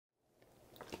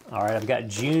All right, I've got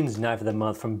June's knife of the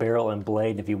month from Barrel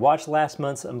Blade. If you watched last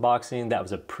month's unboxing, that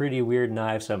was a pretty weird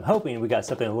knife, so I'm hoping we got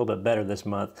something a little bit better this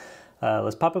month.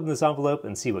 Let's pop open this envelope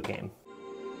and see what came.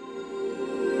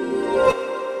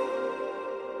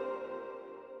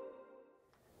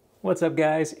 What's up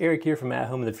guys, Eric here from At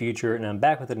Home in the Future, and I'm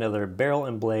back with another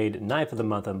Barrel Blade Knife of the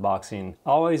Month unboxing.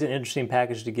 Always an interesting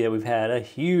package to get. We've had a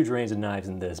huge range of knives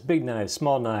in this. Big knives,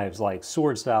 small knives, like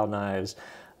sword style knives.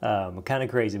 Kind of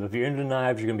crazy, but if you're into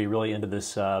knives, you're gonna be really into this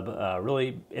sub.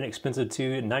 Really inexpensive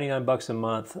too, 99 bucks a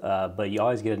month, but you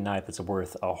always get a knife that's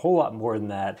worth a whole lot more than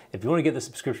that. If you wanna get the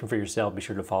subscription for yourself, be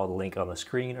sure to follow the link on the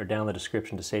screen or down in the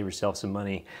description to save yourself some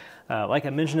money. Like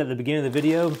I mentioned at the beginning of the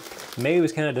video, May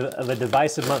was kind of a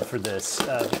divisive month for this.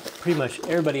 Pretty much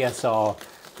everybody I saw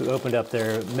who opened up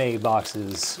their May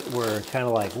boxes were kind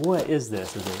of like, what is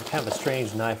this? Is it kind of a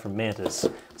strange knife from Mantis?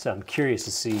 So I'm curious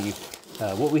to see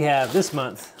what we have this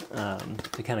month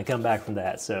to kind of come back from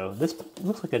that. So this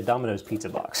looks like a Domino's pizza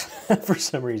box for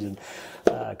some reason.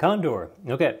 Condor.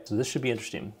 Okay, so this should be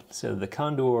interesting. So the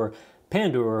Condor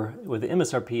Pandor with the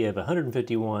MSRP of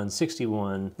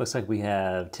 $151.61. Looks like we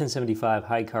have 1075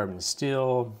 high carbon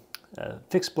steel.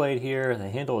 Fixed blade here. The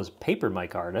handle is paper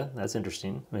micarta. That's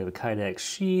interesting. We have a Kydex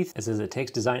sheath. It says it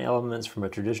takes design elements from a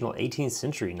traditional 18th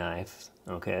century knife.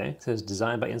 Okay. It says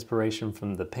designed by inspiration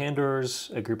from the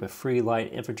Pandors, a group of free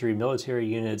light infantry military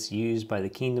units used by the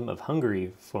Kingdom of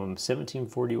Hungary from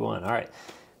 1741. All right.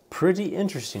 Pretty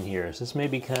interesting here. So this may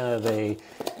be kind of a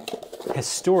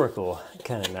historical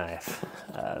kind of knife.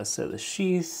 So the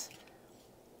sheath,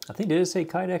 I think, did it say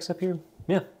Kydex up here?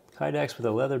 Yeah. Kydex with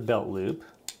a leather belt loop.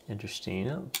 Interesting.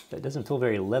 Oh, that doesn't feel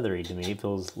very leathery to me. It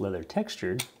feels leather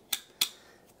textured.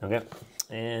 Okay,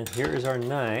 and here is our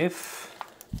knife.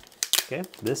 Okay,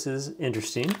 this is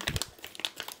interesting.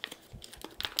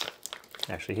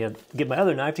 Actually, I had to get my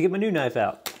other knife to get my new knife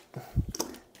out.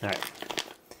 All right.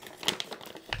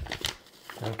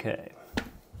 Okay.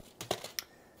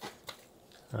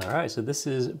 All right, so this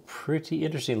is pretty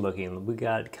interesting looking. We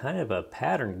got kind of a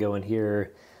pattern going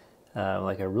here,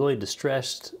 like a really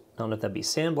distressed, I don't know if that'd be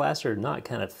sandblasted or not,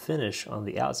 kind of finish on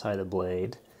the outside of the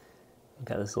blade. We've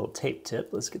got this little tape tip.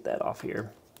 Let's get that off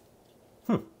here.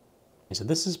 So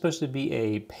this is supposed to be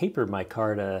a paper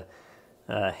micarta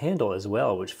handle as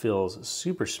well, which feels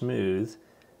super smooth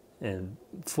and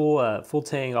full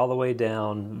tang all the way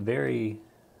down. Very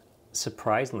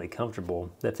surprisingly comfortable.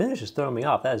 The finish is throwing me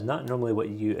off. That is not normally what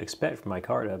you expect from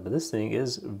micarta, but this thing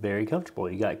is very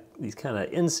comfortable. You got these kind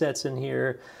of insets in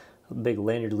here. Big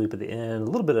lanyard loop at the end, a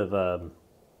little bit of a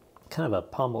kind of a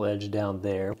pommel edge down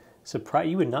there.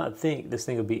 You would not think this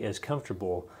thing would be as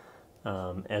comfortable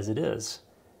as it is,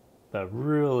 but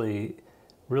really,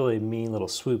 really mean little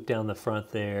swoop down the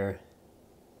front there.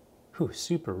 Whew,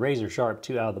 super razor sharp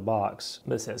too out of the box.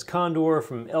 But it says Condor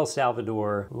from El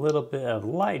Salvador. A little bit of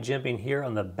light jimping here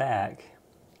on the back,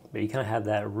 but you kind of have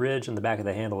that ridge on the back of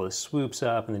the handle that swoops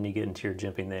up, and then you get into your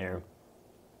jimping there.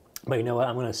 But you know what?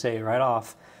 I'm going to say right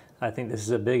off, I think this is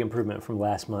a big improvement from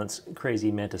last month's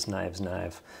crazy Mantis Knives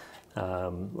knife.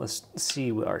 Let's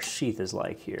see what our sheath is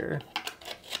like here.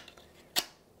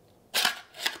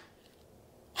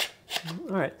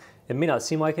 All right, it may not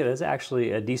seem like it. There's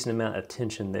actually a decent amount of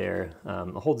tension there.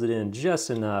 It holds it in just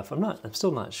enough. I'm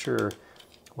still not sure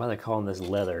why they're calling this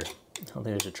leather. I don't think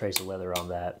there's a trace of leather on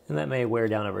that. And that may wear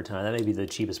down over time. That may be the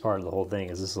cheapest part of the whole thing,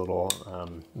 is this little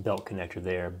belt connector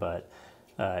there, but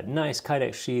nice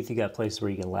Kydex sheath. You got places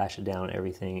where you can lash it down and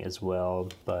everything as well.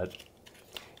 But,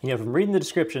 you know, from reading the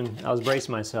description, I was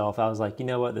bracing myself. I was like, you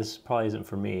know what, this probably isn't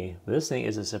for me. But this thing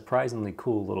is a surprisingly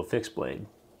cool little fixed blade.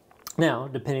 Now,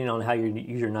 depending on how you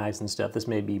use your knives and stuff, this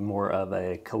may be more of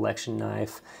a collection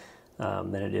knife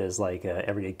than it is like a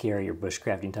everyday carry or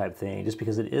bushcrafting type thing, just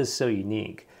because it is so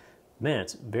unique. Man,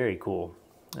 it's very cool.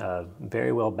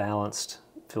 Very well balanced,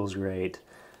 feels great.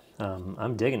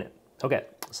 I'm digging it. Okay,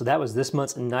 so that was this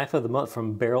month's Knife of the Month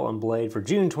from Barrel Blade for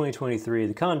June 2023.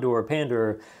 The Condor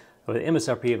Pandor with an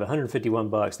MSRP of 151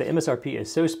 bucks. The MSRP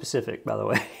is so specific, by the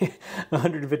way.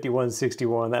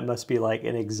 151.61. That must be like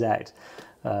an exact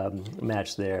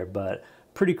match there, but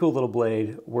pretty cool little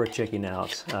blade, worth checking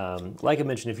out. Like I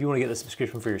mentioned, if you want to get the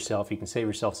subscription for yourself, you can save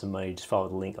yourself some money. Just follow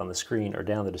the link on the screen or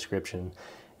down in the description.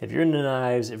 If you're into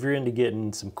knives, if you're into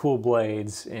getting some cool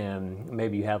blades, and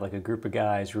maybe you have like a group of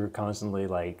guys who are constantly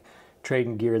like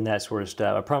trading gear and that sort of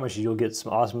stuff, I promise you, you'll get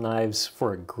some awesome knives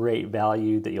for a great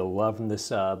value that you'll love from this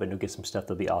sub, and you'll get some stuff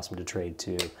that'll be awesome to trade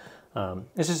too.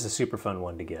 It's just a super fun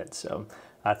one to get, so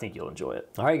I think you'll enjoy it.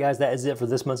 All right, guys, that is it for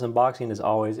this month's unboxing. As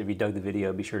always, if you dug the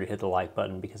video, be sure to hit the like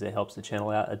button because it helps the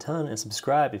channel out a ton, and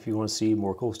subscribe if you want to see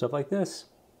more cool stuff like this.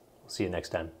 We'll see you next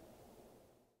time.